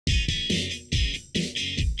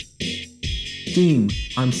Team,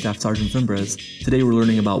 I'm Staff Sergeant Fimbres. Today we're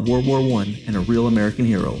learning about World War I and a real American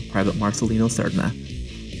hero, Private Marcelino Serna.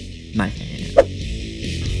 Knife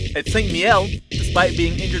hand. At St. Miel, despite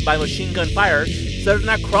being injured by machine gun fire,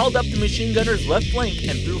 Serna crawled up the machine gunner's left flank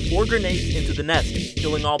and threw 4 grenades into the nest,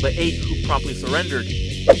 killing all but 8 who promptly surrendered.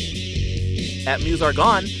 At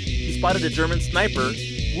Meuse-Argonne, he spotted a German sniper,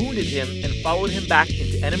 wounded him, and followed him back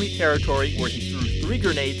into enemy territory where he threw 3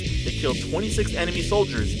 grenades that killed 26 enemy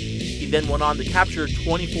soldiers. He then went on to capture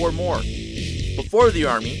 24 more. Before the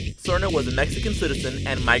army, Serna was a Mexican citizen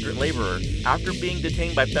and migrant laborer. After being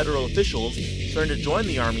detained by federal officials, Serna joined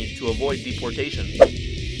the army to avoid deportation.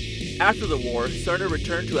 After the war, Serna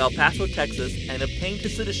returned to El Paso, Texas, and obtained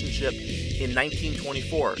his citizenship in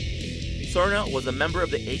 1924. Serna was a member of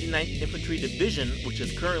the 89th Infantry Division, which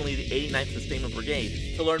is currently the 89th Sustainment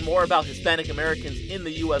Brigade. To learn more about Hispanic Americans in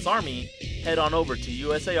the U.S. Army, head on over to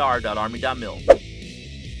usar.army.mil.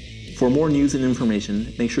 For more news and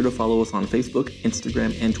information, make sure to follow us on Facebook,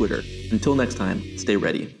 Instagram, and Twitter. Until next time, stay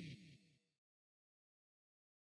ready.